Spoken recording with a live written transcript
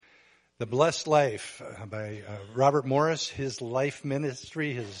The Blessed Life by Robert Morris, his life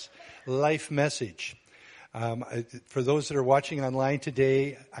ministry, his life message. For those that are watching online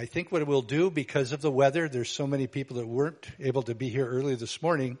today, I think what it will do, because of the weather, there's so many people that weren't able to be here early this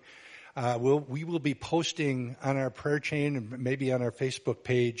morning, we will be posting on our prayer chain and maybe on our Facebook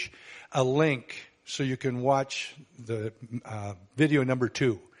page a link so you can watch the video number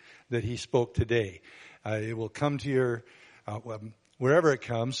 2 that he spoke today. It will come to your wherever it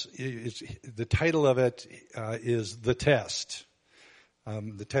comes. The title of it is The Test.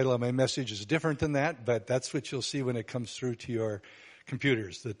 The title of my message is different than that, but that's what you'll see when it comes through to your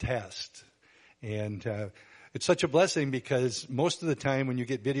computers, The Test. And it's such a blessing because most of the time when you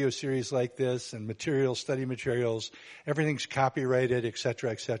get video series like this and materials, study materials, everything's copyrighted, et cetera,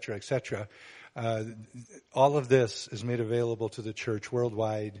 et cetera, et cetera. All of this is made available to the church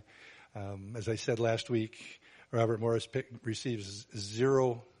worldwide. As I said last week, Robert Morris receives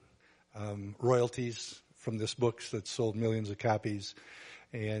 0 royalties from this book that's sold millions of copies.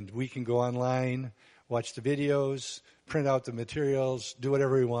 And we can go online, watch the videos, print out the materials, do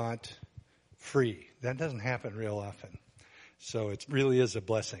whatever we want, free. That doesn't happen real often. So it really is a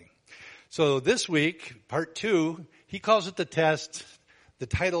blessing. So this week, part 2, he calls it The Test. The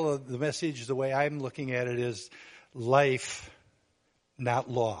title of the message, the way I'm looking at it, is Life,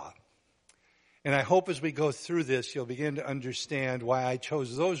 Not Law. And I hope as we go through this, you'll begin to understand why I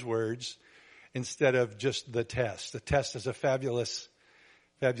chose those words instead of just The Test. The Test is a fabulous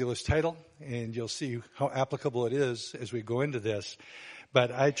title, and you'll see how applicable it is as we go into this.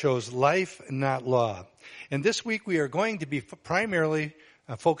 But I chose Life, Not Law. And this week we are going to be primarily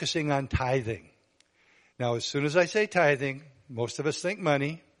focusing on tithing. Now, as soon as I say tithing, most of us think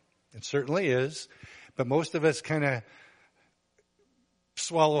money. It certainly is. But most of us kind of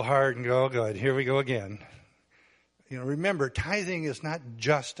swallow hard and go, oh, good, here we go again. Remember, tithing is not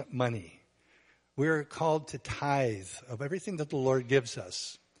just money. We're called to tithe of everything that the Lord gives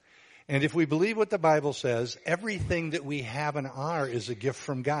us. And if we believe what the Bible says, everything that we have and are is a gift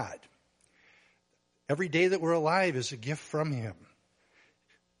from God. Every day that we're alive is a gift from Him.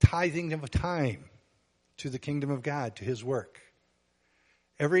 Tithing of time to the kingdom of God, to His work.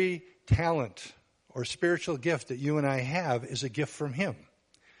 Every talent or spiritual gift that you and I have is a gift from Him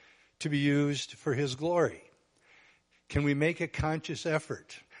to be used for His glory. Can we make a conscious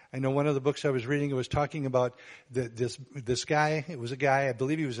effort? I know one of the books I was reading, it was talking about this guy. It was a guy, I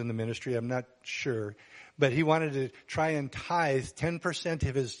believe he was in the ministry, I'm not sure. But he wanted to try and tithe 10%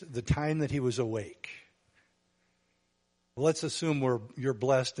 of the time that he was awake. Well, let's assume you're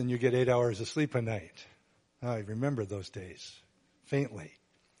blessed and you get 8 hours of sleep a night. I remember those days, faintly.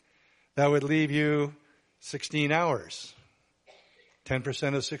 That would leave you 16 hours.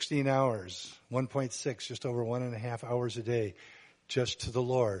 10% of 16 hours, 1.6, just over 1.5 hours a day, just to the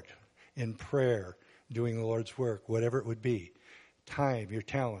Lord, in prayer, doing the Lord's work, whatever it would be. Time, your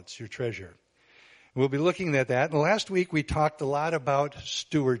talents, your treasure. We'll be looking at that. And last week we talked a lot about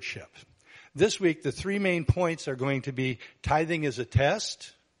stewardship. This week the 3 main points are going to be tithing is a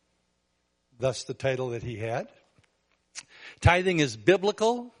test, thus the title that he had. Tithing is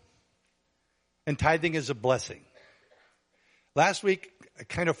biblical, and tithing is a blessing. Last week, I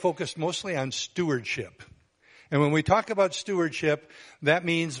kind of focused mostly on stewardship. And when we talk about stewardship, that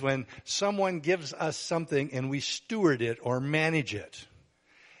means when someone gives us something and we steward it or manage it.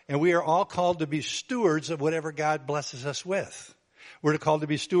 And we are all called to be stewards of whatever God blesses us with. We're called to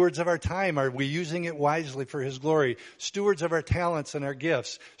be stewards of our time. Are we using it wisely for His glory? Stewards of our talents and our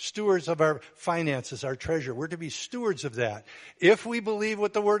gifts. Stewards of our finances, our treasure. We're to be stewards of that. If we believe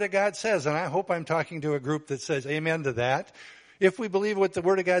what the Word of God says, and I hope I'm talking to a group that says amen to that. If we believe what the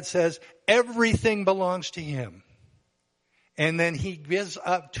Word of God says, everything belongs to Him. And then He gives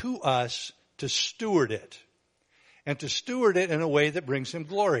up to us to steward it. And to steward it in a way that brings Him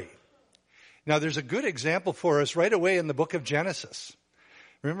glory. Now, there's a good example for us right away in the book of Genesis.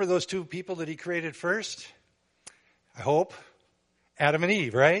 Remember those 2 people that He created first? I hope. Adam and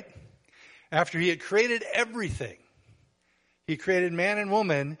Eve, right? After He had created everything, He created man and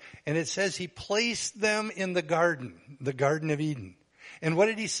woman, and it says He placed them in the Garden of Eden. And what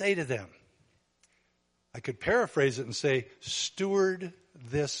did He say to them? I could paraphrase it and say, steward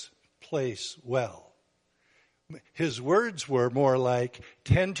this place well. His words were more like,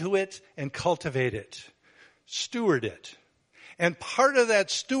 tend to it and cultivate it. Steward it. And part of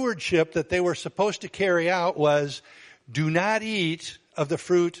that stewardship that they were supposed to carry out was, do not eat of the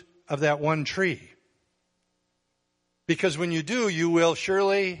fruit of that one tree. Because when you do, you will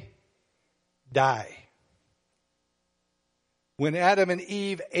surely die. When Adam and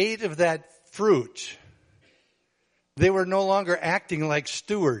Eve ate of that fruit, they were no longer acting like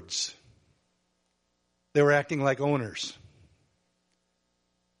stewards. They were acting like owners.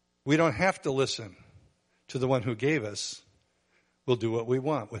 We don't have to listen to the one who gave us. We'll do what we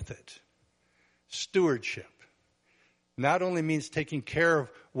want with it. Stewardship not only means taking care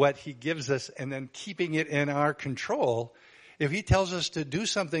of what he gives us and then keeping it in our control. If he tells us to do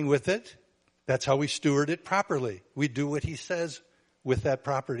something with it, that's how we steward it properly. We do what he says with that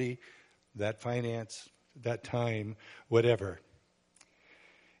property, that finance, that time, whatever.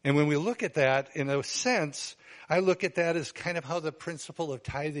 And when we look at that, in a sense, I look at that as kind of how the principle of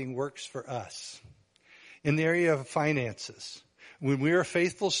tithing works for us. In the area of finances, when we are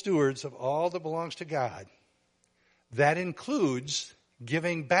faithful stewards of all that belongs to God, that includes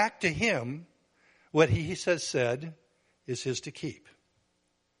giving back to him what he has said is his to keep.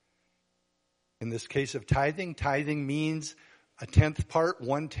 In this case of tithing, tithing means a tenth part,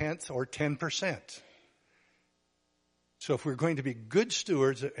 1/10, or 10%. So if we're going to be good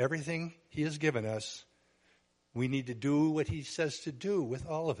stewards of everything he has given us, we need to do what he says to do with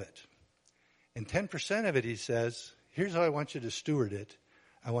all of it. And 10% of it, he says, here's how I want you to steward it.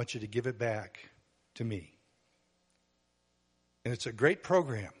 I want you to give it back to me. And it's a great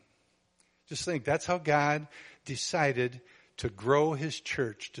program. Just think, that's how God decided to grow his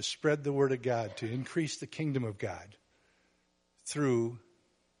church, to spread the word of God, to increase the kingdom of God through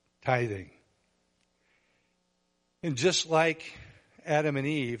tithing. And just like Adam and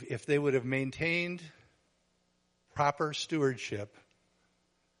Eve, if they would have maintained proper stewardship,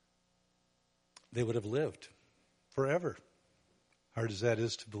 they would have lived forever. Hard as that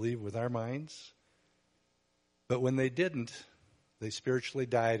is to believe with our minds. But when they didn't, they spiritually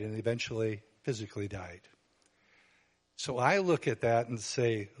died and eventually physically died. So I look at that and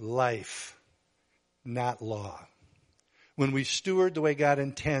say life, not law. When we steward the way God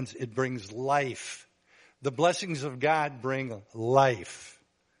intends, it brings life. The blessings of God bring life.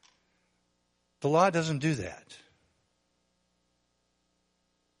 The law doesn't do that.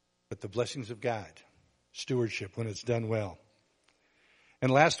 But the blessings of God, stewardship when it's done well.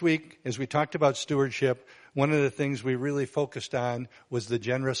 And last week, as we talked about stewardship, one of the things we really focused on was the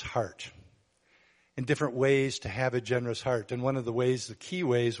generous heart and different ways to have a generous heart. And one of the ways, the key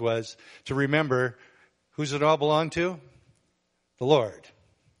ways, was to remember, who's it all belong to? The Lord.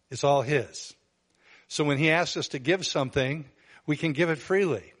 It's all his. So when he asks us to give something, we can give it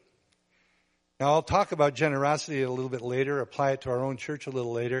freely. Now, I'll talk about generosity a little bit later, apply it to our own church a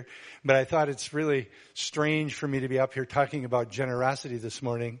little later, but I thought it's really strange for me to be up here talking about generosity this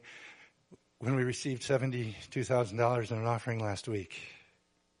morning when we received $72,000 in an offering last week.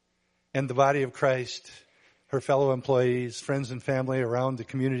 And the body of Christ, her fellow employees, friends and family around the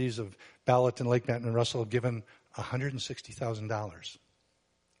communities of Ballot and Lake Benton and Russell have given $160,000.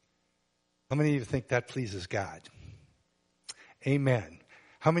 How many of you think that pleases God? Amen.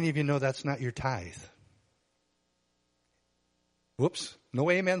 How many of you know that's not your tithe? Whoops, no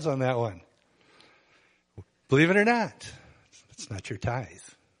amens on that one. Believe it or not, it's not your tithe.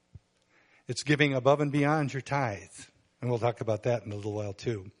 It's giving above and beyond your tithe. And we'll talk about that in a little while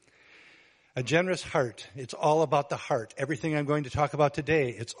too. A generous heart, it's all about the heart. Everything I'm going to talk about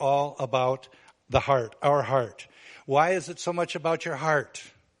today, it's all about the heart, our heart. Why is it so much about your heart?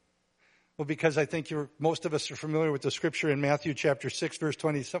 Well, because I think most of us are familiar with the scripture in Matthew chapter 6, verse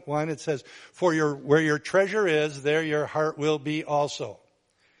 21. It says, where your treasure is, there your heart will be also.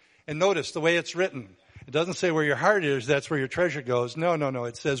 And notice the way it's written. It doesn't say where your heart is, that's where your treasure goes. No.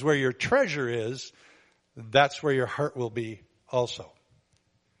 It says where your treasure is, that's where your heart will be also.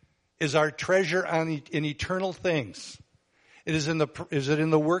 Is our treasure in eternal things? Is it in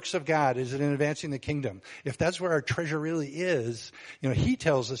the works of God? Is it in advancing the kingdom? If that's where our treasure really is, he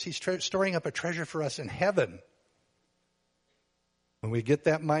tells us he's storing up a treasure for us in heaven. When we get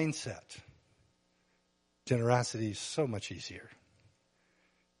that mindset, generosity is so much easier.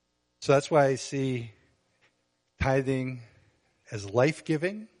 So that's why I see tithing as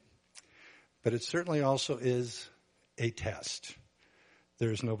life-giving, but it certainly also is a test.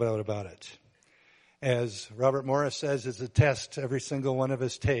 There's no doubt about it. As Robert Morris says, it's a test every single one of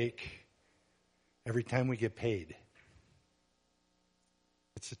us take every time we get paid.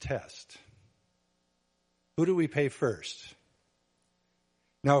 It's a test. Who do we pay first?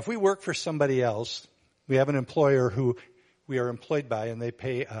 Now, if we work for somebody else, we have an employer who we are employed by and they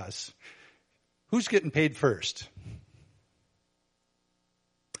pay us. Who's getting paid first?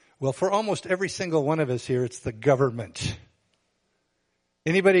 Well, for almost every single one of us here, it's the government.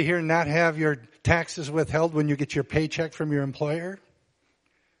 Anybody here not have your taxes withheld when you get your paycheck from your employer?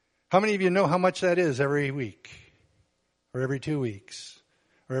 How many of you know how much that is every week? Or every 2 weeks?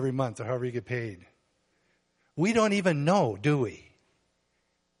 Or every month? Or however you get paid? We don't even know, do we?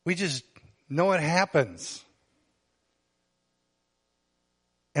 We just No, it happens.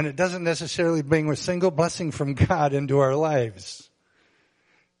 And it doesn't necessarily bring a single blessing from God into our lives.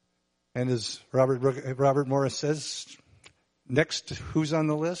 And as Robert Morris says, next, who's on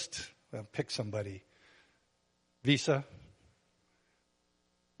the list? Well, pick somebody. Visa,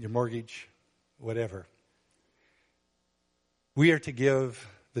 your mortgage, whatever. We are to give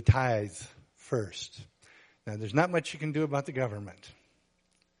the tithe first. Now, there's not much you can do about the government,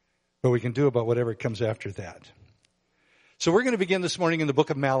 but we can do about whatever comes after that. So we're going to begin this morning in the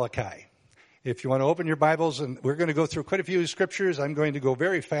book of Malachi. If you want to open your Bibles, and we're going to go through quite a few scriptures. I'm going to go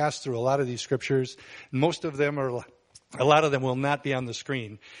very fast through a lot of these scriptures. Most of them are, a lot of them will not be on the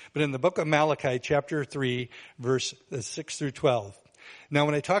screen. But in the book of Malachi, chapter 3, verse 6 through 12. Now,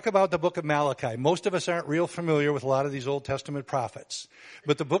 when I talk about the book of Malachi, most of us aren't real familiar with a lot of these Old Testament prophets.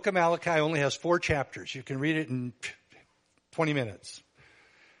 But the book of Malachi only has 4 chapters. You can read it in 20 minutes.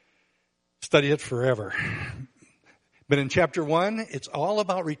 Study it forever. But in chapter 1, it's all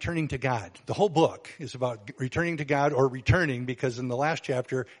about returning to God. The whole book is about returning to God, or returning, because in the last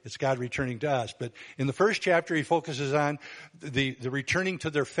chapter, it's God returning to us. But in the first chapter, he focuses on the returning to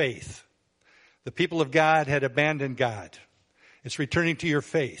their faith. The people of God had abandoned God. It's returning to your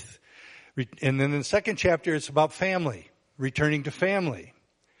faith. And then in the second chapter, it's about family, returning to family.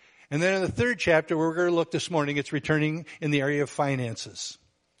 And then in the third chapter, where we're going to look this morning, it's returning in the area of finances.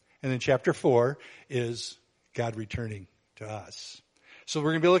 And then chapter 4 is God returning to us. So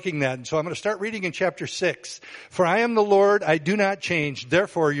we're going to be looking at that. And so I'm going to start reading in chapter 6. For I am the Lord, I do not change.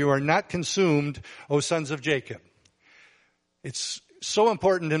 Therefore you are not consumed, O sons of Jacob. It's so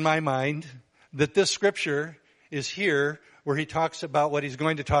important in my mind that this scripture is here where he talks about what he's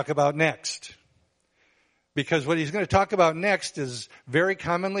going to talk about next. Because what he's going to talk about next is very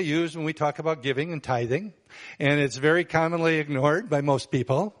commonly used when we talk about giving and tithing. And it's very commonly ignored by most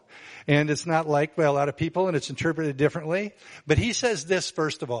people. And it's not liked by a lot of people, and it's interpreted differently. But he says this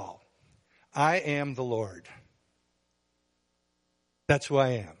first of all. I am the Lord. That's who I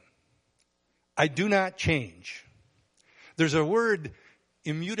am. I do not change. There's a word,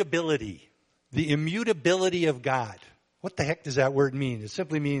 immutability. The immutability of God. What the heck does that word mean? It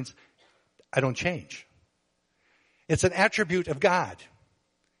simply means I don't change. It's an attribute of God.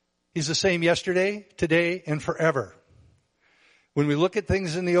 He's the same yesterday, today, and forever. When we look at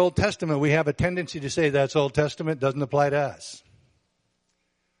things in the Old Testament, we have a tendency to say that's Old Testament, doesn't apply to us.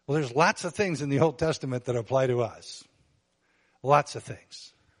 Well, there's lots of things in the Old Testament that apply to us. Lots of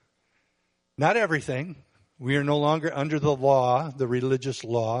things. Not everything. We are no longer under the law, the religious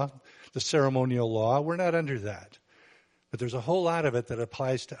law, the ceremonial law. We're not under that. But there's a whole lot of it that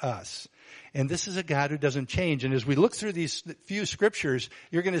applies to us. And this is a God who doesn't change. And as we look through these few scriptures,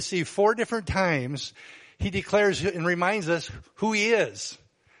 you're going to see 4 different times he declares and reminds us who he is.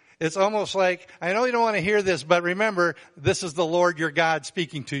 It's almost like, I know you don't want to hear this, but remember, this is the Lord your God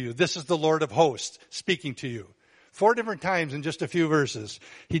speaking to you. This is the Lord of hosts speaking to you. 4 different times in just a few verses,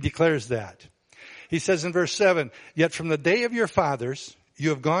 he declares that. He says in verse 7, yet from the day of your fathers, you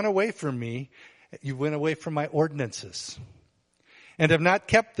have gone away from me. You went away from my ordinances and have not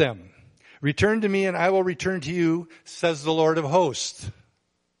kept them. Return to me and I will return to you, says the Lord of hosts,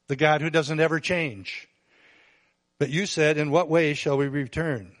 the God who doesn't ever change. But you said, in what way shall we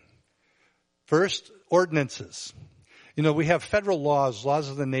return? First, ordinances. You know, we have federal laws, laws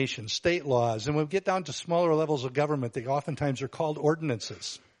of the nation, state laws, and when we get down to smaller levels of government, they oftentimes are called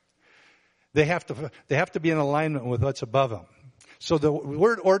ordinances. They have to be in alignment with what's above them. So the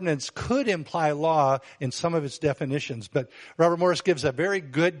word ordinance could imply law in some of its definitions, but Robert Morris gives a very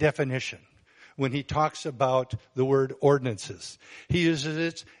good definition when he talks about the word ordinances. He uses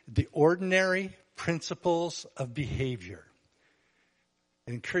it, the ordinary principles of behavior.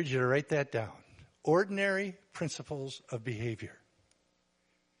 I encourage you to write that down. Ordinary principles of behavior.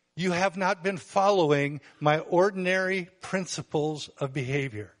 You have not been following my ordinary principles of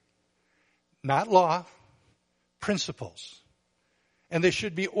behavior. Not law, principles. And they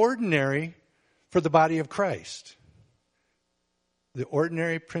should be ordinary for the body of Christ. The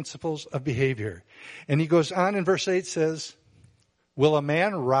ordinary principles of behavior. And he goes on in verse 8 says, will a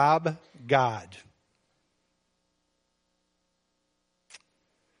man rob God?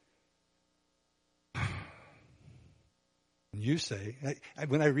 And you say,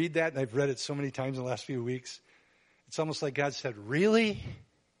 when I read that, and I've read it so many times in the last few weeks, it's almost like God said, really?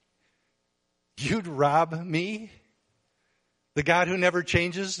 You'd rob me? The God who never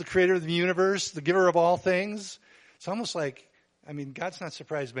changes, the creator of the universe, the giver of all things? It's almost like, God's not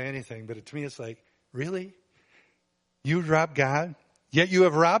surprised by anything, but to me it's like, really? You'd rob God? Yet you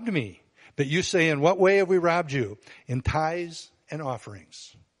have robbed me. But you say, in what way have we robbed you? In tithes and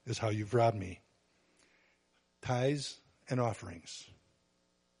offerings. is how you've robbed me. Tithes and offerings.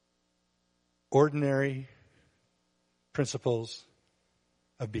 Ordinary principles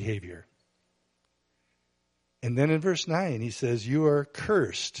of behavior. And then in verse 9 he says, you are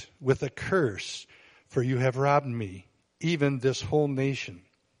cursed with a curse, for you have robbed me, even this whole nation.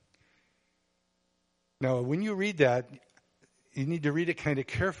 Now, when you read that, you need to read it kind of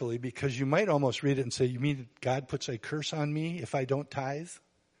carefully, because you might almost read it and say, you mean God puts a curse on me if I don't tithe?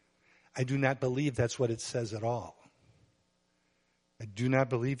 I do not believe that's what it says at all. I do not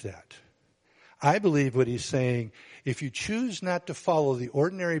believe that. I believe what he's saying, if you choose not to follow the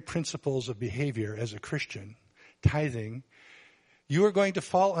ordinary principles of behavior as a Christian, tithing, you are going to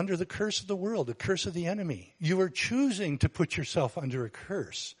fall under the curse of the world, the curse of the enemy. You are choosing to put yourself under a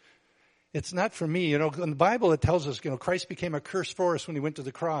curse. It's not for me. In the Bible it tells us, Christ became a curse for us when he went to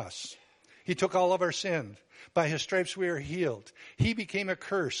the cross. He took all of our sin. By his stripes we are healed. He became a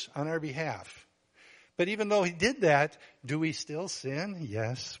curse on our behalf. But even though he did that, do we still sin?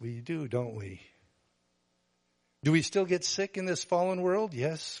 Yes, we do, don't we? Do we still get sick in this fallen world?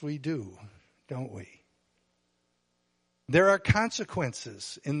 Yes, we do, don't we? There are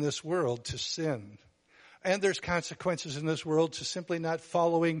consequences in this world to sin. And there's consequences in this world to simply not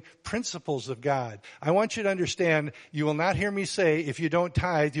following principles of God. I want you to understand, you will not hear me say, if you don't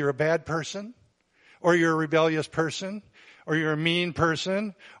tithe, you're a bad person, or you're a rebellious person, or you're a mean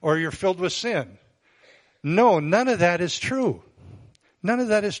person, or you're filled with sin. No, none of that is true. None of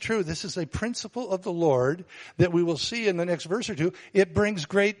that is true. This is a principle of the Lord that we will see in the next verse or two. It brings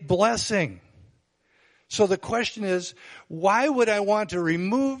great blessing. So the question is, why would I want to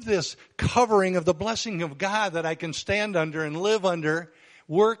remove this covering of the blessing of God that I can stand under and live under,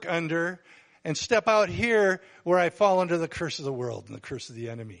 work under, and step out here where I fall under the curse of the world and the curse of the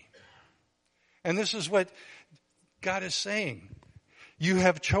enemy? And this is what God is saying. You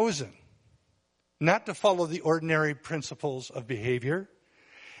have chosen not to follow the ordinary principles of behavior,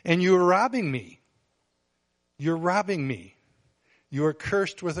 and you are robbing me. You're robbing me. You are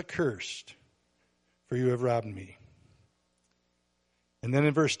cursed with a curse, for you have robbed me. And then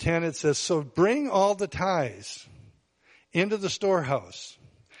in verse 10 it says, so bring all the tithes into the storehouse.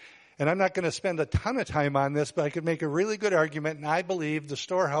 And I'm not going to spend a ton of time on this, but I could make a really good argument, and I believe the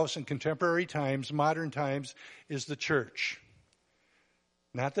storehouse in contemporary times, modern times, is the church.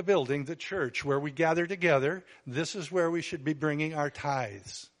 Not the building, the church, where we gather together. This is where we should be bringing our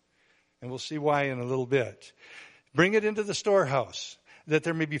tithes. And we'll see why in a little bit. Bring it into the storehouse, that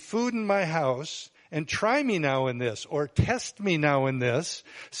there may be food in my house, and try me now in this, or test me now in this,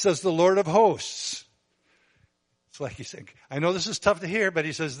 says the Lord of hosts. It's like he's saying, I know this is tough to hear, but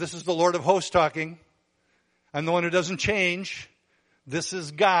he says, this is the Lord of hosts talking. I'm the one who doesn't change. This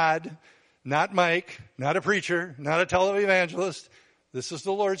is God, not Mike, not a preacher, not a televangelist. This is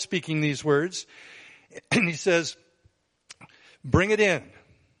the Lord speaking these words. And he says, bring it in.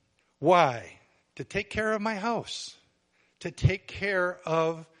 Why? To take care of my house. To take care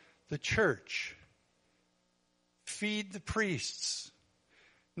of the church. Feed the priests.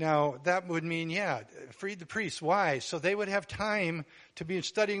 Now, that would mean, feed the priests. Why? So they would have time to be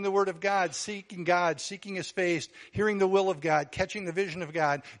studying the Word of God, seeking His face, hearing the will of God, catching the vision of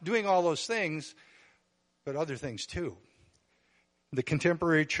God, doing all those things, but other things too. The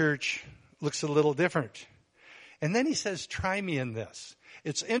contemporary church looks a little different. And then he says, try me in this.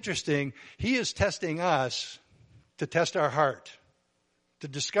 It's interesting. He is testing us to test our heart, to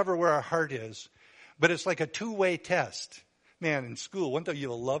discover where our heart is. But it's like a two-way test. Man, in school, wouldn't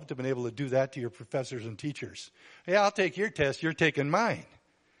you love to have been able to do that to your professors and teachers? Yeah, I'll take your test. You're taking mine.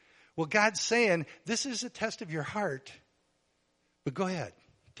 Well, God's saying, this is a test of your heart. But go ahead.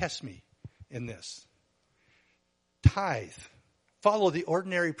 Test me in this. Tithe. Follow the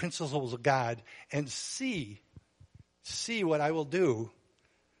ordinary principles of God and see what I will do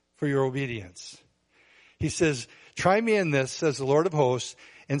for your obedience. He says, try me in this, says the Lord of hosts,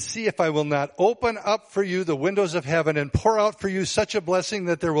 and see if I will not open up for you the windows of heaven and pour out for you such a blessing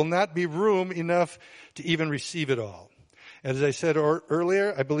that there will not be room enough to even receive it all. As I said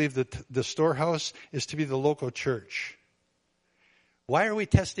earlier, I believe that the storehouse is to be the local church. Why are we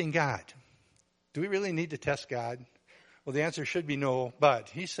testing God? Do we really need to test God? Well, the answer should be no, but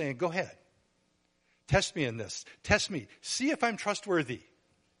he's saying, go ahead. Test me in this. Test me. See if I'm trustworthy.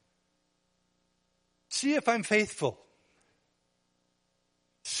 See if I'm faithful.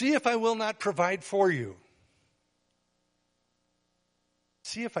 See if I will not provide for you.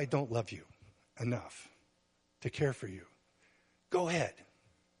 See if I don't love you enough to care for you. Go ahead.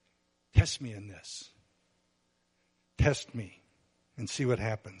 Test me in this. Test me and see what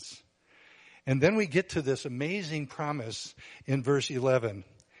happens. And then we get to this amazing promise in verse 11.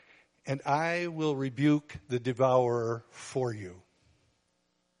 and I will rebuke the devourer for you.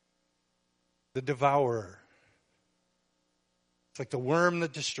 The devourer. It's like the worm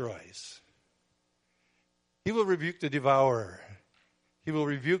that destroys. He will rebuke the devourer. He will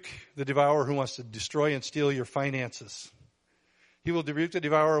rebuke the devourer who wants to destroy and steal your finances. He will rebuke the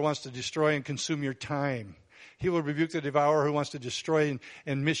devourer who wants to destroy and consume your time. He will rebuke the devourer who wants to destroy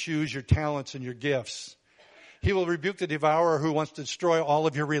and misuse your talents and your gifts. He will rebuke the devourer who wants to destroy all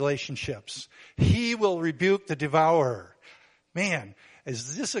of your relationships. He will rebuke the devourer. Man,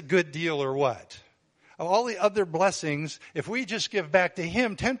 is this a good deal or what? Of all the other blessings, if we just give back to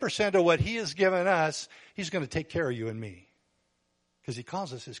him 10% of what he has given us, he's going to take care of you and me. Because he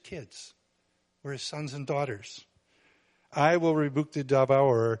calls us his kids. We're his sons and daughters. I will rebuke the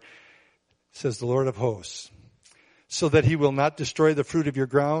devourer, says the Lord of hosts, so that he will not destroy the fruit of your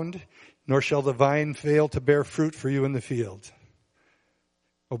ground, nor shall the vine fail to bear fruit for you in the field.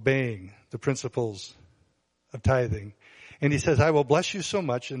 Obeying the principles of tithing. And he says, I will bless you so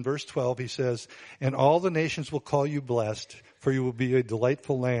much. In verse 12, he says, and all the nations will call you blessed, for you will be a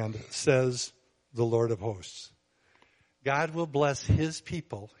delightful land, says the Lord of hosts. God will bless his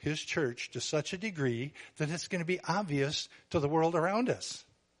people, his church, to such a degree that it's going to be obvious to the world around us.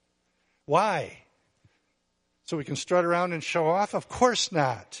 Why? So we can strut around and show off? Of course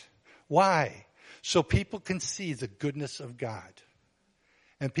not. Why? So people can see the goodness of God.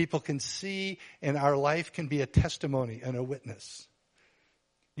 And people can see, and our life can be a testimony and a witness.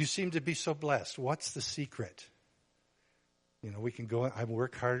 You seem to be so blessed. What's the secret? You know, we can go, I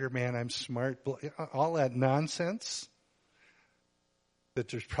work harder, man, I'm smart, all that nonsense that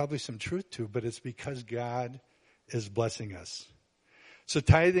there's probably some truth to, but it's because God is blessing us. So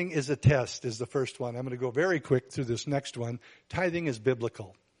tithing is a test, is the first one. I'm going to go very quick through this next one. Tithing is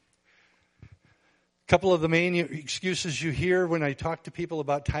biblical. A couple of the main excuses you hear when I talk to people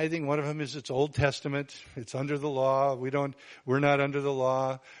about tithing, one of them is it's Old Testament. It's under the law. We're not under the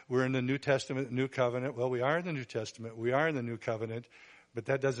law. We're in the New Testament, New Covenant. Well, we are in the New Testament. We are in the New Covenant. But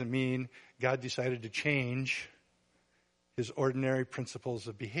that doesn't mean God decided to change his ordinary principles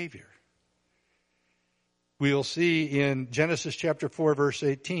of behavior. We will see in Genesis chapter 4, verse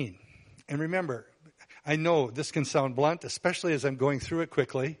 18. And remember, I know this can sound blunt, especially as I'm going through it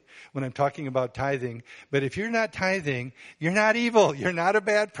quickly when I'm talking about tithing. But if you're not tithing, you're not evil. You're not a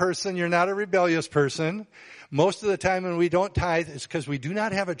bad person. You're not a rebellious person. Most of the time when we don't tithe, it's because we do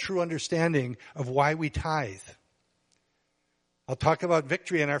not have a true understanding of why we tithe. I'll talk about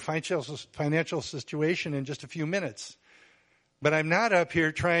victory in our financial situation in just a few minutes. But I'm not up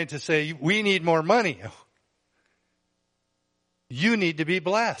here trying to say, we need more money. You need to be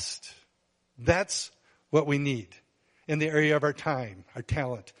blessed. That's what we need in the area of our time, our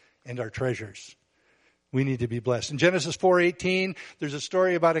talent, and our treasures. We need to be blessed. In Genesis 4:18, there's a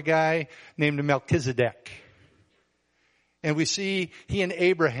story about a guy named Melchizedek. And we see he and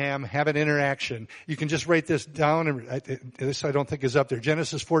Abraham have an interaction. You can just write this down. And this I don't think is up there.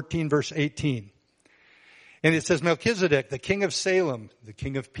 Genesis 14, verse 18. And it says, Melchizedek, the king of Salem, the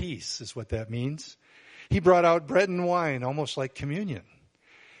king of peace is what that means. He brought out bread and wine, almost like communion.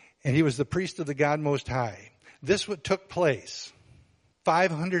 And he was the priest of the God Most High. This took place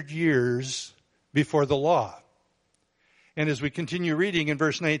 500 years before the law. And as we continue reading in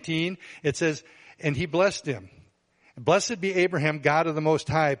verse 19, it says, and he blessed him. Blessed be Abraham, God of the Most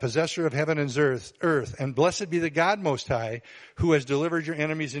High, possessor of heaven and earth. And blessed be the God Most High, who has delivered your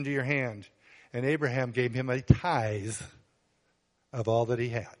enemies into your hand. And Abraham gave him a tithe of all that he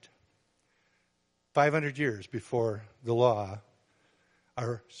had. 500 years before the law,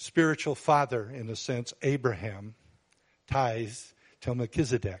 our spiritual father, in a sense, Abraham, tithes to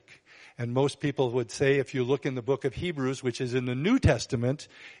Melchizedek. And most people would say, if you look in the book of Hebrews, which is in the New Testament,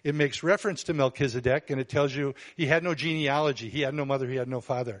 it makes reference to Melchizedek, and it tells you he had no genealogy, he had no mother, he had no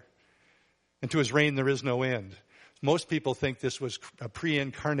father. And to his reign there is no end. Most people think this was a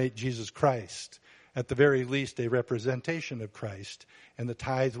pre-incarnate Jesus Christ, at the very least a representation of Christ, and the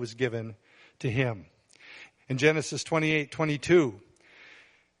tithe was given to him. In Genesis 28:22,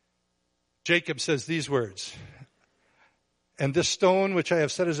 Jacob says these words, and this stone which I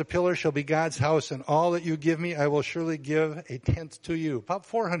have set as a pillar shall be God's house, and all that you give me I will surely give a tenth to you. About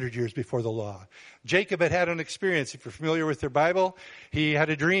 400 years before the law. Jacob had an experience. If you're familiar with your Bible, he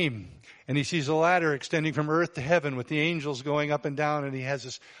had a dream. And he sees a ladder extending from earth to heaven with the angels going up and down. And he has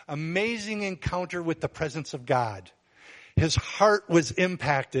this amazing encounter with the presence of God. His heart was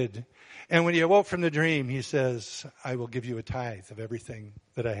impacted. And when he awoke from the dream, he says, I will give you a tithe of everything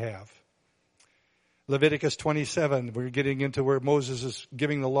that I have. Leviticus 27, we're getting into where Moses is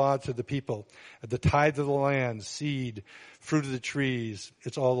giving the law to the people. The tithe of the land, seed, fruit of the trees,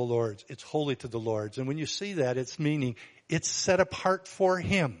 it's all the Lord's. It's holy to the Lord's. And when you see that, it's meaning it's set apart for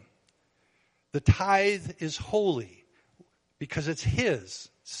Him. The tithe is holy because it's His,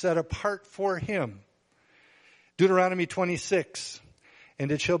 set apart for Him. Deuteronomy 26,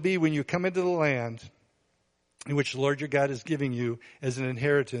 and it shall be when you come into the land in which the Lord your God is giving you as an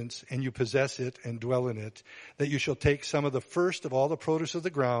inheritance, and you possess it and dwell in it, that you shall take some of the first of all the produce of the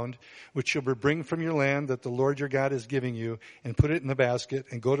ground, which you bring from your land that the Lord your God is giving you, and put it in the basket,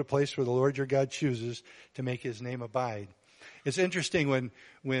 and go to a place where the Lord your God chooses to make His name abide. It's interesting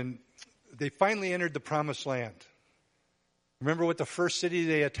when they finally entered the promised land. Remember what the first city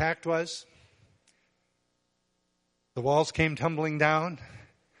they attacked was? The walls came tumbling down.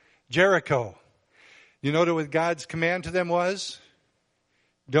 Jericho. You know what God's command to them was?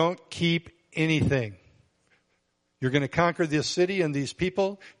 Don't keep anything. You're going to conquer this city and these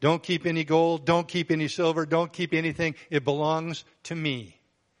people. Don't keep any gold. Don't keep any silver. Don't keep anything. It belongs to me.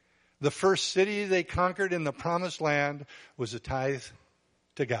 The first city they conquered in the promised land was a tithe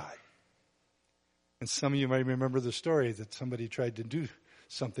to God. And some of you might remember the story that somebody tried to do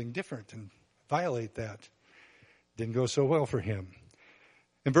something different and violate that. Didn't go so well for him.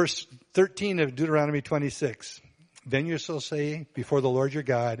 In verse 13 of Deuteronomy 26, then you shall say before the Lord your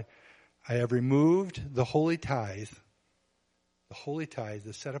God, I have removed the holy tithe,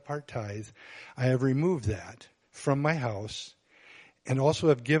 the set apart tithe. I have removed that from my house, and also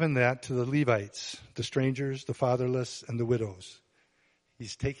have given that to the Levites, the strangers, the fatherless, and the widows.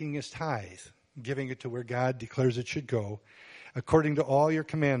 He's taking his tithe, giving it to where God declares it should go, according to all your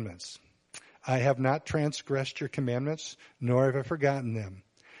commandments. I have not transgressed your commandments, nor have I forgotten them.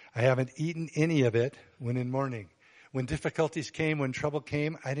 I haven't eaten any of it when in mourning. When difficulties came, when trouble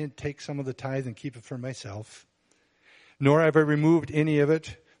came, I didn't take some of the tithe and keep it for myself. Nor have I removed any of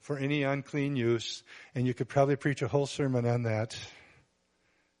it for any unclean use. And you could probably preach a whole sermon on that.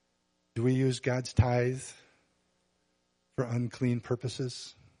 Do we use God's tithe for unclean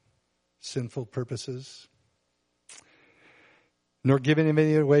purposes? Sinful purposes? Nor given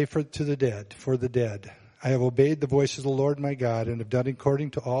any away for the dead. I have obeyed the voice of the Lord my God and have done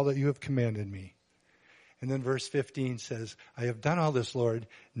according to all that you have commanded me. And then verse 15 says, I have done all this, Lord.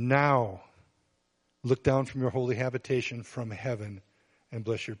 Now look down from your holy habitation from heaven and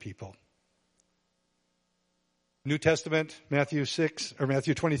bless your people. New Testament, Matthew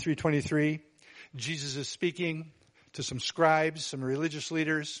 23:23. Jesus is speaking to some scribes, some religious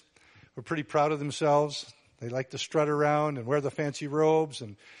leaders who are pretty proud of themselves. They like to strut around and wear the fancy robes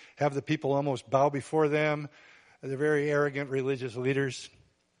and have the people almost bow before them. They're very arrogant religious leaders.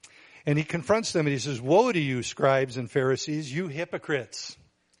 And he confronts them and he says, woe to you, scribes and Pharisees, you hypocrites.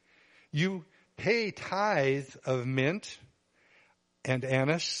 You pay tithe of mint and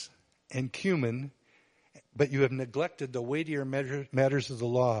anise and cumin, but you have neglected the weightier matters of the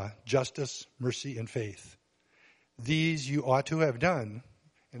law, justice, mercy, and faith. These you ought to have done.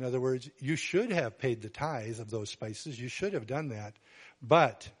 In other words, you should have paid the tithe of those spices. You should have done that.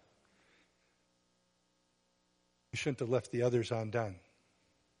 But you shouldn't have left the others undone.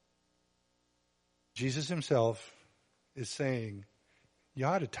 Jesus himself is saying, you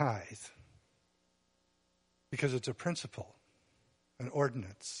ought to tithe because it's a principle, an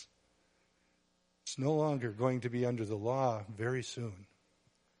ordinance. It's no longer going to be under the law very soon,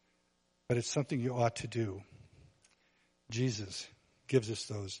 but it's something you ought to do. Jesus gives us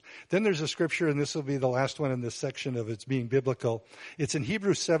those. Then there's a scripture, and this will be the last one in this section of it's being biblical. It's in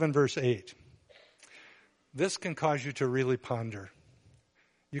Hebrews 7, verse 8. This can cause you to really ponder.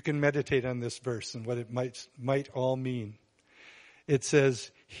 You can meditate on this verse and what it might all mean. It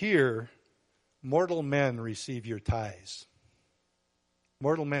says, here, mortal men receive your tithes.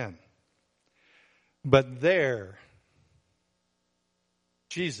 Mortal men. But there,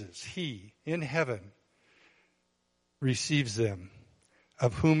 Jesus, he, in heaven, receives them,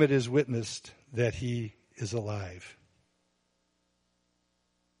 of whom it is witnessed that he is alive.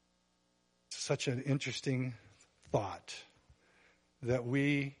 Such an interesting thought that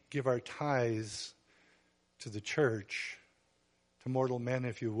we give our tithes to the church, to mortal men,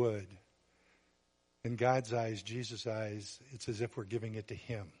 if you would. In God's eyes, Jesus' eyes, it's as if we're giving it to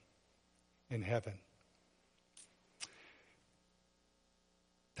him in heaven.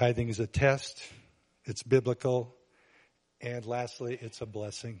 Tithing is a test. It's biblical. And lastly, it's a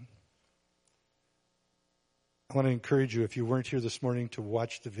blessing. I want to encourage you, if you weren't here this morning, to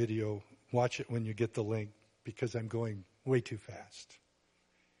watch the video. Watch it when you get the link, because I'm going way too fast.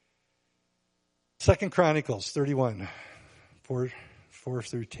 2 Chronicles 31, 4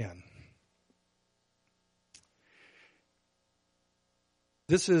 through 10.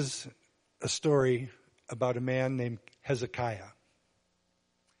 This is a story about a man named Hezekiah.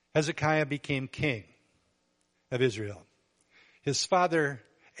 Hezekiah became king of Israel. His father,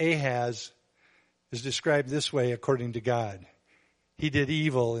 Ahaz, is described this way according to God. He did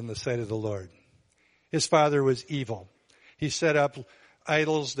evil in the sight of the Lord. His father was evil. He set up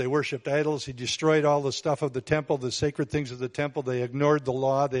idols. They worshipped idols. He destroyed all the stuff of the temple, the sacred things of the temple. They ignored the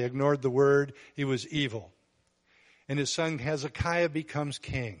law. They ignored the word. He was evil. And his son Hezekiah becomes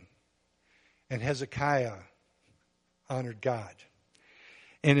king. And Hezekiah honored God.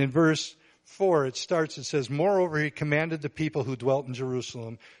 And in verse 4, it says, moreover, he commanded the people who dwelt in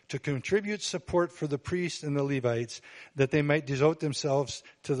Jerusalem to contribute support for the priests and the Levites, that they might devote themselves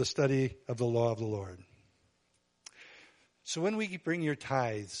to the study of the law of the Lord. So when we bring your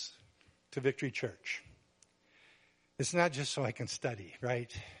tithes to Victory Church, it's not just so I can study,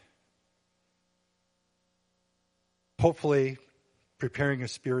 right? Hopefully, preparing a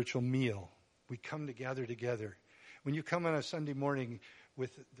spiritual meal. We come together. When you come on a Sunday morning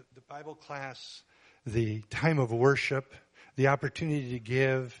with the Bible class, the time of worship, the opportunity to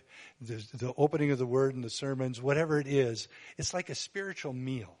give, the opening of the Word and the sermons, whatever it is, it's like a spiritual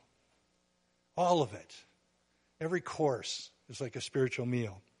meal. All of it. Every course is like a spiritual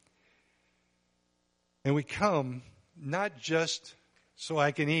meal. And we come not just so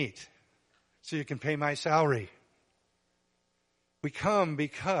I can eat, so you can pay my salary. We come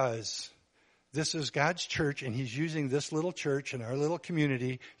because this is God's church, and He's using this little church and our little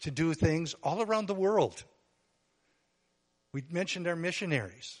community to do things all around the world. We mentioned our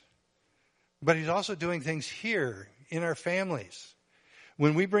missionaries, but He's also doing things here in our families.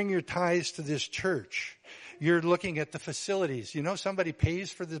 When we bring your tithes to this church, you're looking at the facilities. You know, somebody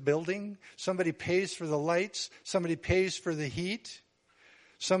pays for the building, somebody pays for the lights, somebody pays for the heat.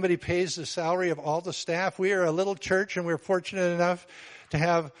 Somebody pays the salary of all the staff. We are a little church, and we're fortunate enough to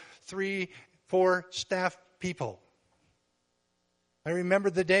have 3-4 staff people. I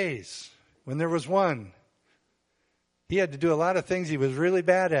remember the days when there was one. He had to do a lot of things he was really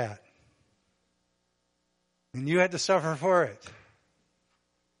bad at. And you had to suffer for it.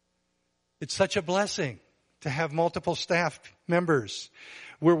 It's such a blessing to have multiple staff members.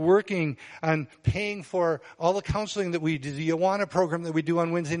 We're working on paying for all the counseling that we do, the Awana program that we do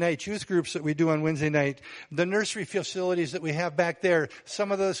on Wednesday night, youth groups that we do on Wednesday night, the nursery facilities that we have back there.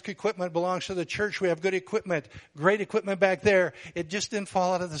 Some of this equipment belongs to the church. We have good equipment, great equipment back there. It just didn't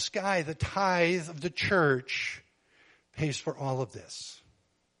fall out of the sky. The tithe of the church pays for all of this.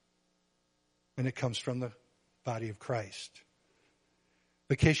 And it comes from the body of Christ.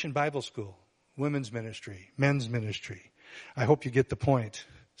 Vacation Bible School, women's ministry, men's ministry. I hope you get the point.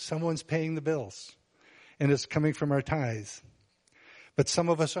 Someone's paying the bills, and it's coming from our tithes. But some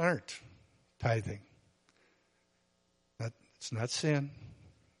of us aren't tithing. It's not sin.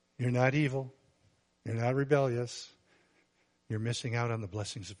 You're not evil. You're not rebellious. You're missing out on the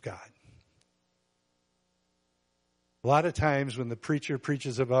blessings of God. A lot of times when the preacher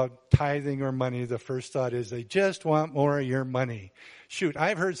preaches about tithing or money, the first thought is they just want more of your money. Shoot,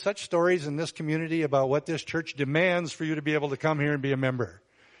 I've heard such stories in this community about what this church demands for you to be able to come here and be a member.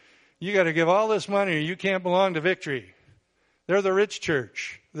 You got to give all this money or you can't belong to Victory. They're the rich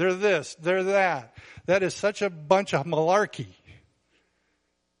church. They're this, they're that. That is such a bunch of malarkey.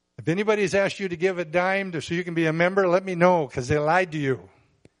 If anybody's asked you to give a dime so you can be a member, let me know, because they lied to you.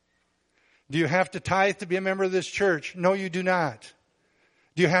 Do you have to tithe to be a member of this church? No, you do not.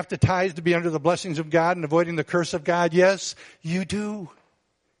 Do you have to tithe to be under the blessings of God and avoiding the curse of God? Yes, you do.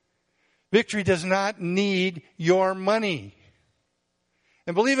 Victory does not need your money.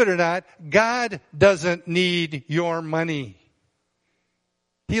 And believe it or not, God doesn't need your money.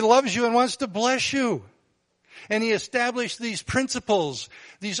 He loves you and wants to bless you. And He established these principles,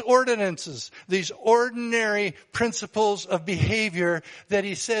 these ordinances, these ordinary principles of behavior that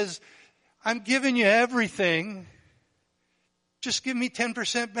He says, I'm giving you everything. Just give me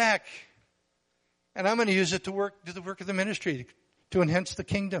 10% back. And I'm going to use it to do the work of the ministry, to enhance the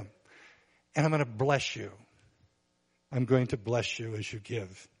kingdom. And I'm going to bless you. I'm going to bless you as you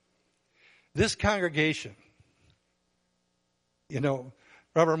give. This congregation,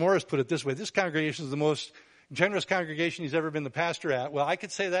 Robert Morris put it this way, this congregation is the most generous congregation he's ever been the pastor at. Well, I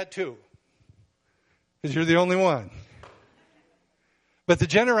could say that too, because you're the only one. But the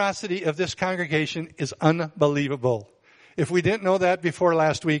generosity of this congregation is unbelievable. If we didn't know that before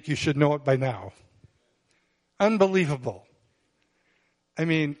last week, you should know it by now. Unbelievable. I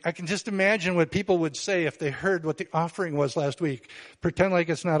mean, I can just imagine what people would say if they heard what the offering was last week. Pretend like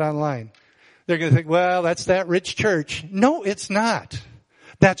it's not online. They're going to think, well, that's that rich church. No, it's not.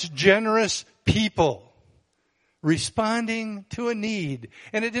 That's generous people responding to a need.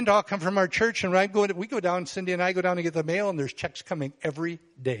 And it didn't all come from our church. And we go down, Cindy and I go down to get the mail, and there's checks coming every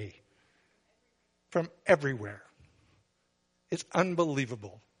day from everywhere. It's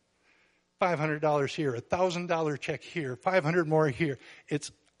unbelievable. $500 here, $1,000 check here, $500 more here.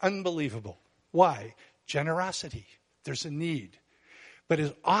 It's unbelievable. Why? Generosity. There's a need. But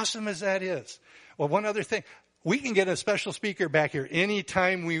as awesome as that is, well, one other thing. We can get a special speaker back here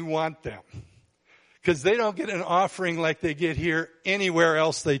anytime we want them. Because they don't get an offering like they get here anywhere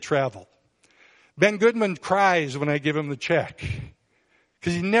else they travel. Ben Goodman cries when I give him the check.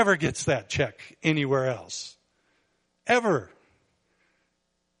 Because he never gets that check anywhere else. Ever.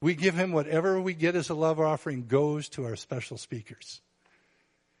 We give him whatever we get as a love offering goes to our special speakers.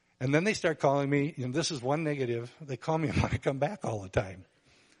 And then they start calling me, this is one negative, they call me and want to come back all the time.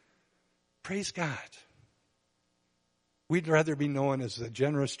 Praise God. We'd rather be known as a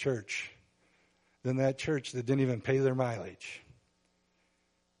generous church than that church that didn't even pay their mileage.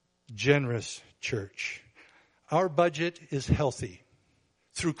 Generous church. Our budget is healthy.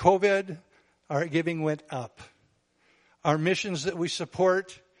 Through COVID, our giving went up. Our missions that we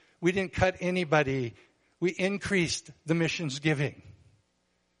support, we didn't cut anybody. We increased the missions giving.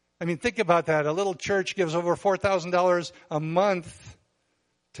 I mean, think about that. A little church gives over $4,000 a month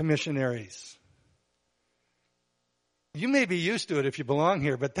to missionaries. You may be used to it if you belong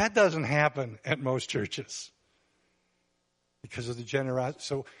here, but that doesn't happen at most churches because of the generosity.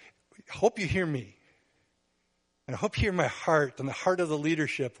 So I hope you hear me. And I hope you hear my heart and the heart of the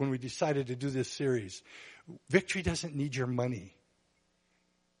leadership when we decided to do this series. Victory doesn't need your money.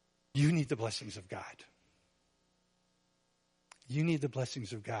 You need the blessings of God. You need the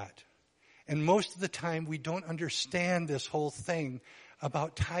blessings of God. And most of the time we don't understand this whole thing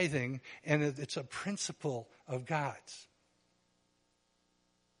about tithing, and it's a principle of God's.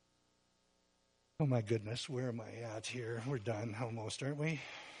 Oh my goodness, where am I at here? We're done almost, aren't we?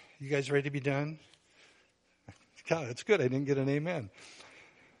 You guys ready to be done? God, that's good. I didn't get an amen.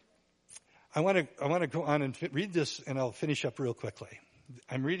 I want to go on and read this, and I'll finish up real quickly.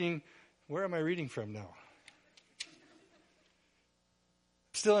 I'm reading, where am I reading from now?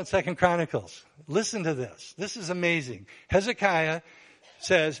 Still in 2 Chronicles. Listen to this. This is amazing. Hezekiah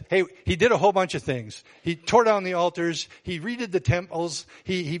says, hey, he did a whole bunch of things. He tore down the altars. He redid the temples.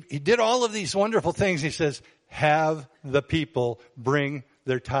 He did all of these wonderful things. He says, have the people bring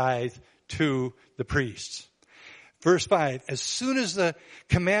their tithe to the priests. Verse 5, as soon as the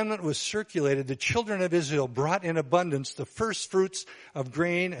commandment was circulated, the children of Israel brought in abundance the first fruits of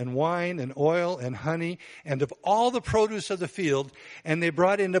grain and wine and oil and honey and of all the produce of the field, and they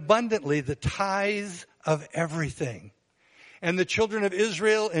brought in abundantly the tithe of everything. And the children of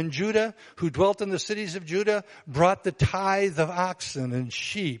Israel and Judah, who dwelt in the cities of Judah, brought the tithe of oxen and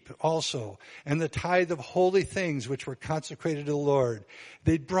sheep also, and the tithe of holy things which were consecrated to the Lord.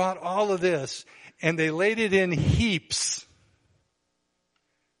 They brought all of this, and they laid it in heaps.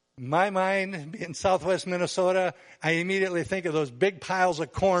 My mind, in southwest Minnesota, I immediately think of those big piles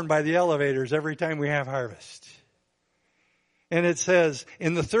of corn by the elevators every time we have harvest. And it says,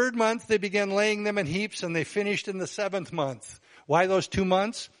 in the 3rd month they began laying them in heaps, and they finished in the 7th month. Why those 2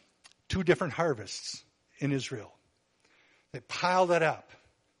 months? 2 different harvests in Israel. They piled it up.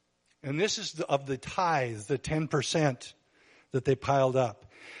 And this is of the tithe, the 10% that they piled up.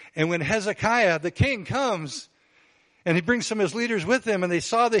 And when Hezekiah, the king, comes, and he brings some of his leaders with him, and they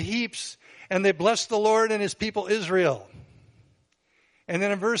saw the heaps, and they blessed the Lord and his people Israel. And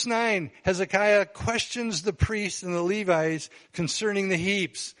then in verse 9, Hezekiah questions the priests and the Levites concerning the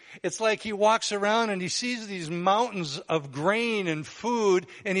heaps. It's like he walks around and he sees these mountains of grain and food,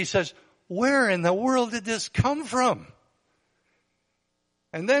 and he says, where in the world did this come from?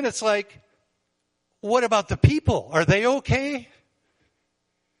 And then it's like, what about the people? Are they okay?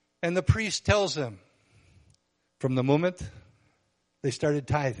 And the priest tells them, from the moment they started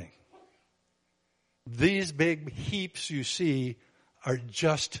tithing, these big heaps you see are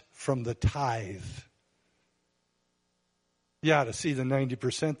just from the tithe. You ought to see the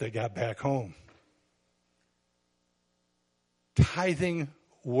 90% they got back home. Tithing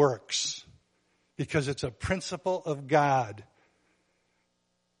works because it's a principle of God.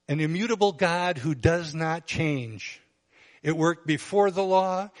 An immutable God who does not change. It worked before the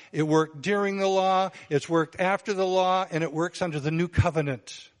law, it worked during the law, it's worked after the law, and it works under the new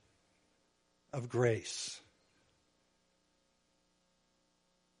covenant of grace.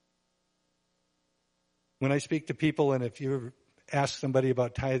 When I speak to people, and if you ask somebody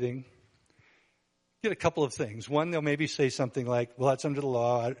about tithing, get a couple of things. One, they'll maybe say something like, well, that's under the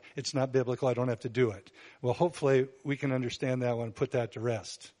law, it's not biblical, I don't have to do it. Well, hopefully we can understand that one and put that to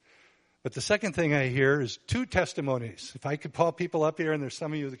rest. But the second thing I hear is two testimonies. If I could call people up here, and there's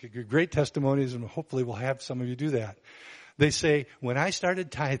some of you that could give great testimonies, and hopefully we'll have some of you do that. They say, when I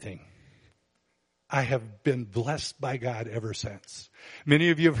started tithing, I have been blessed by God ever since. Many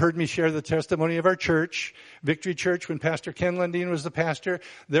of you have heard me share the testimony of our church, Victory Church, when Pastor Ken Lundeen was the pastor.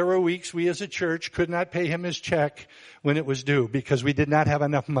 There were weeks we as a church could not pay him his check when it was due because we did not have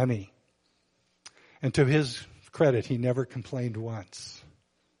enough money. And to his credit, he never complained once.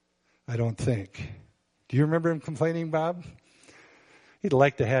 I don't think. Do you remember him complaining, Bob? He'd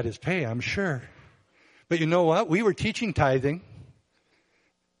like to have his pay, I'm sure. But you know what? We were teaching tithing,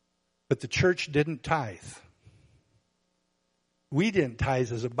 but the church didn't tithe. We didn't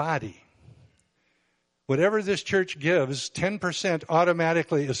tithe as a body. Whatever this church gives, 10%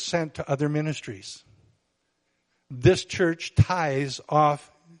 automatically is sent to other ministries. This church tithes off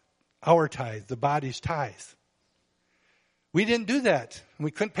our tithe, the body's tithe. We didn't do that.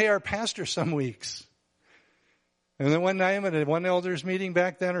 We couldn't pay our pastor some weeks. And then one night at one elders meeting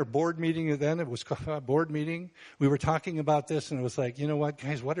back then, or board meeting then, it was a board meeting, we were talking about this, and it was like, you know what,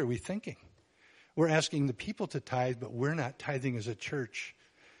 guys, what are we thinking? We're asking the people to tithe, but we're not tithing as a church.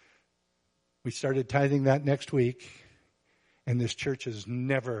 We started tithing that next week, and this church has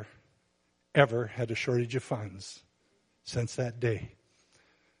never, ever had a shortage of funds since that day.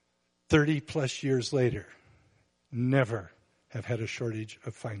 30 plus years later, never have had a shortage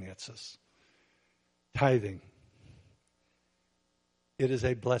of finances. Tithing. It is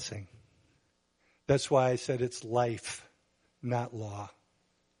a blessing. That's why I said it's life, not law.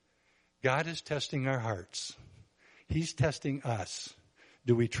 God is testing our hearts. He's testing us.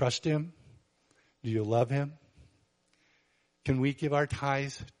 Do we trust Him? Do you love Him? Can we give our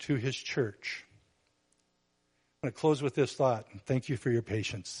tithe to His church? I'm going to close with this thought. Thank you for your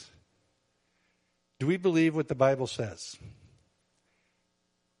patience. Do we believe what the Bible says?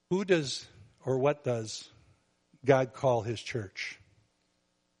 Who does or what does God call His church?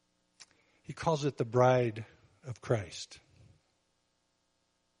 He calls it the bride of Christ.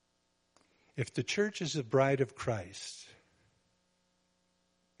 If the church is the bride of Christ,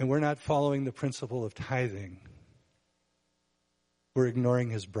 and we're not following the principle of tithing, we're ignoring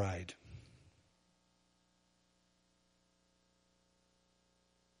His bride.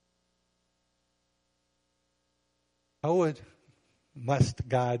 How must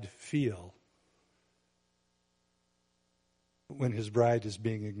God feel when His bride is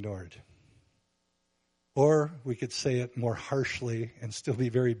being ignored? Or we could say it more harshly and still be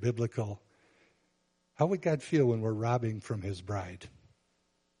very biblical. How would God feel when we're robbing from His bride?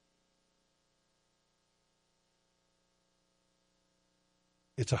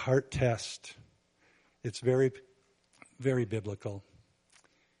 It's a heart test. It's very, very biblical.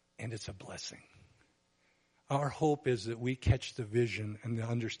 And it's a blessing. Our hope is that we catch the vision and the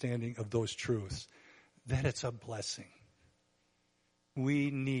understanding of those truths, that it's a blessing. We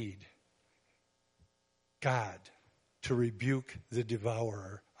need God to rebuke the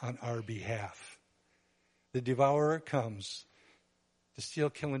devourer on our behalf. The devourer comes to steal,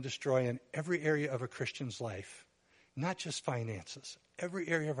 kill, and destroy in every area of a Christian's life, not just finances, every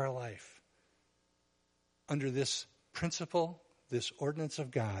area of our life. Under this principle, this ordinance of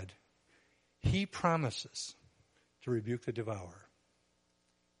God, He promises to rebuke the devourer.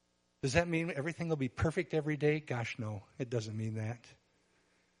 Does that mean everything will be perfect every day? Gosh, no, it doesn't mean that.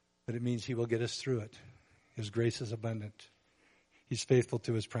 But it means He will get us through it. His grace is abundant. He's faithful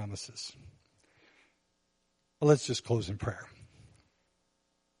to His promises. Well, let's just close in prayer.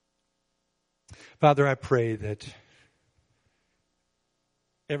 Father, I pray that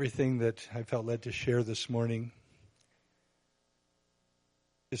everything that I felt led to share this morning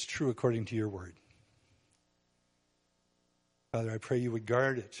is true according to your word. Father, I pray you would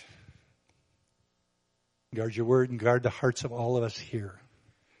guard it. Guard your word and guard the hearts of all of us here.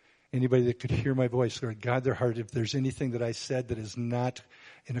 Anybody that could hear my voice, Lord, guard their heart. If there's anything that I said that is not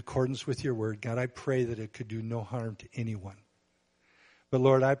in accordance with your word, God, I pray that it could do no harm to anyone. But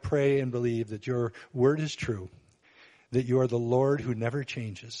Lord, I pray and believe that your word is true, that you are the Lord who never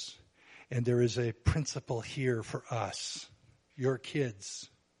changes. And there is a principle here for us, your kids,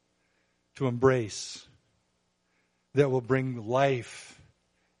 to embrace that will bring life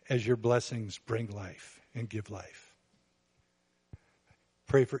as your blessings bring life and give life.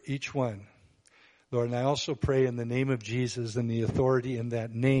 Pray for each one. Lord, and I also pray in the name of Jesus and the authority in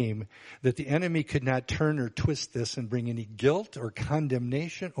that name that the enemy could not turn or twist this and bring any guilt or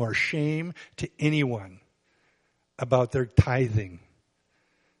condemnation or shame to anyone about their tithing.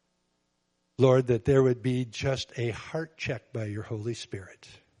 Lord, that there would be just a heart check by your Holy Spirit.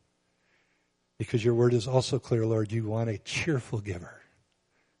 Because your word is also clear, Lord, you want a cheerful giver,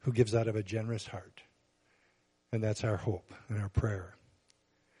 who gives out of a generous heart. And that's our hope and our prayer.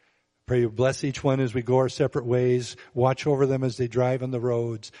 Pray you bless each one as we go our separate ways. Watch over them as they drive on the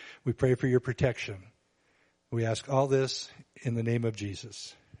roads. We pray for your protection. We ask all this in the name of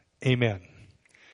Jesus. Amen.